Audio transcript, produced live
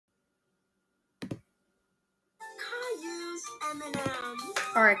M&M's.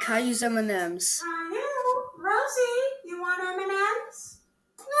 Alright, Caillou's M&M's. Caillou, Rosie, you want M&M's?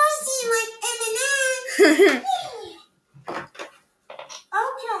 Rosie like M&M's.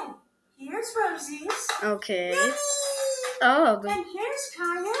 Okay, here's Rosie's. Okay. Yummy. Oh. And here's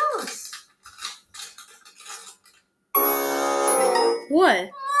Caillou's. What?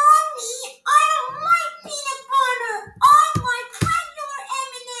 Mommy, I don't like peanut butter. I like regular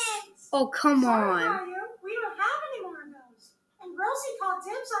M&M's. Oh, come Sorry, on. Caillou, we don't have any more of those. And Rosie called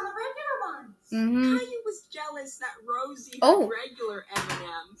dibs on the regular ones. Mm-hmm. Caillou was jealous that Rosie had regular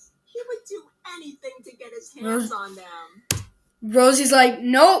M&M's. He would do anything to get his hands on them. Rosie's like,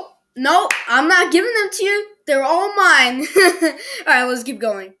 nope, I'm not giving them to you. They're all mine. Alright, let's keep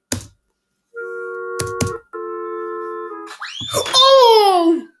going.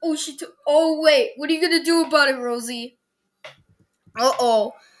 Oh! Oh, she took... Oh, wait. What are you gonna do about it, Rosie?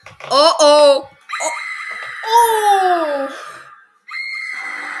 Uh-oh. Uh-oh. Oh!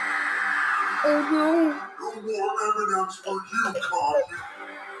 Oh, no. No more M&M's for you, Caillou.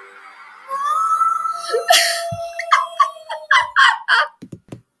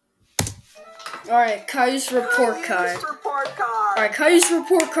 Alright, Caillou's report card. Alright, Caillou's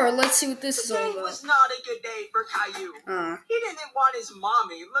report card. Let's see what this is all Today about. was not a good day for Caillou. He didn't want his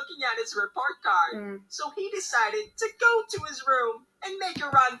mommy looking at his report card, so he decided to go to his room and make a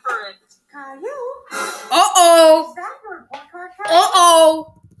run for it. Caillou? Uh-oh! Is that your report card, Caillou?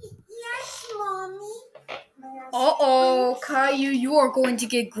 Uh-oh! Yes, Mommy. Uh-oh, Caillou, you are going to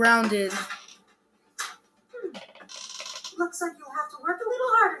get grounded. Looks like you'll have to work a little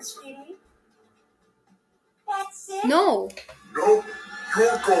harder, sweetie. That's it? No. Nope,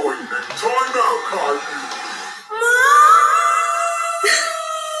 you're going in. Time out,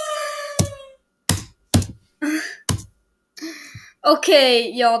 Caillou. Okay,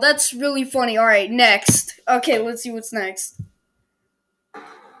 y'all, that's really funny. Alright, next. Okay, let's see what's next.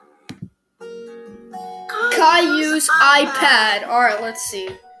 Caillou's iPad. Alright, let's see.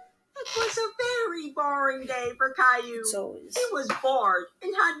 It was a very boring day for Caillou. It's always... He was bored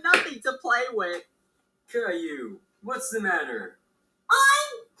and had nothing to play with. Caillou, what's the matter?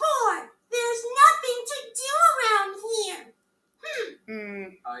 I'm bored. There's nothing to do around here.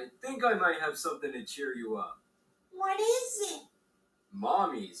 I think I might have something to cheer you up. What is it?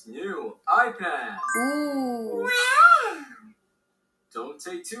 Mommy's new iPad. Ooh. Wow. Don't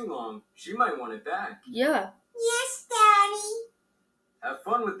take too long. She might want it back. Yeah. Yes, Daddy. Have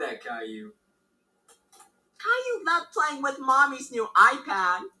fun with that, Caillou. Caillou loved playing with Mommy's new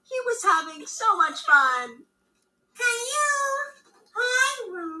iPad. He was having so much fun. Caillou. Hi,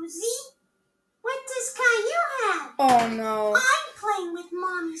 Rosie. What does Caillou have? Oh, no. I'm playing with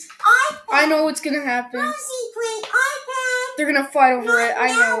Mommy's iPad. I know what's gonna happen. Rosie playing iPad. They're gonna fight over it. I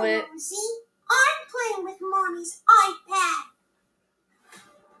Not know now, it. Rosie. I'm playing with Mommy's iPad.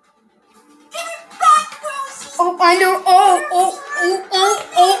 Give it back, Rosie. Oh, I know.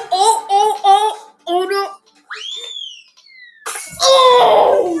 Oh, no.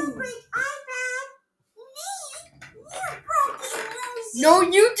 Oh! You break iPad. Me? You broke it, Rosie. No,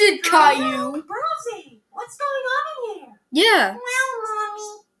 you did, Caillou. Rosie, what's going on in here? Yeah. Well,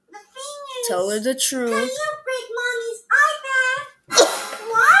 Mommy, the thing is... Tell her the truth. Caillou break Mommy's iPad.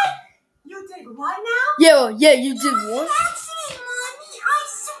 What? You did what now? Yeah, you did what? Accident, Mommy, I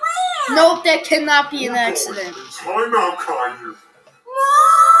swear. Nope, that cannot be an accident. Time out, Caillou.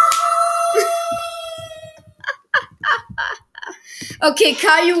 Okay,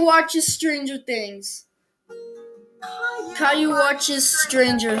 Caillou watches Stranger Things. Caillou watches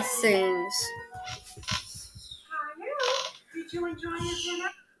Stranger Things. Caillou, did you enjoy your dinner?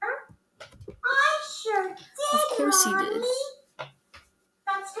 I sure did, Of course he did. Mommy.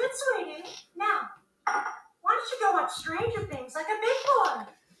 That's good, sweetie. Now, why don't you go watch Stranger Things like a big boy?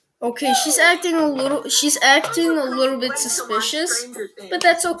 Okay, she's acting a little bit suspicious, but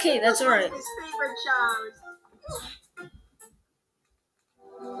that's okay. That's all right. His favorite shows.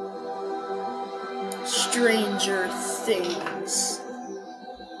 Stranger Things.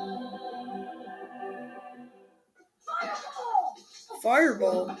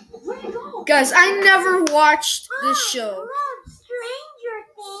 Fireball. Guys, I never watched this show. I love Stranger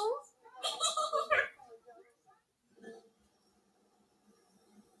Things.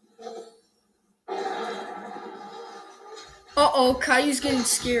 Uh-oh, Caillou's getting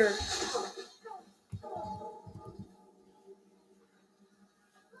scared.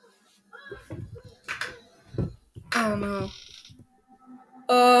 Oh no.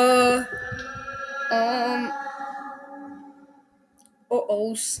 Uh-oh.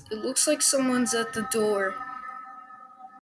 It looks like someone's at the door.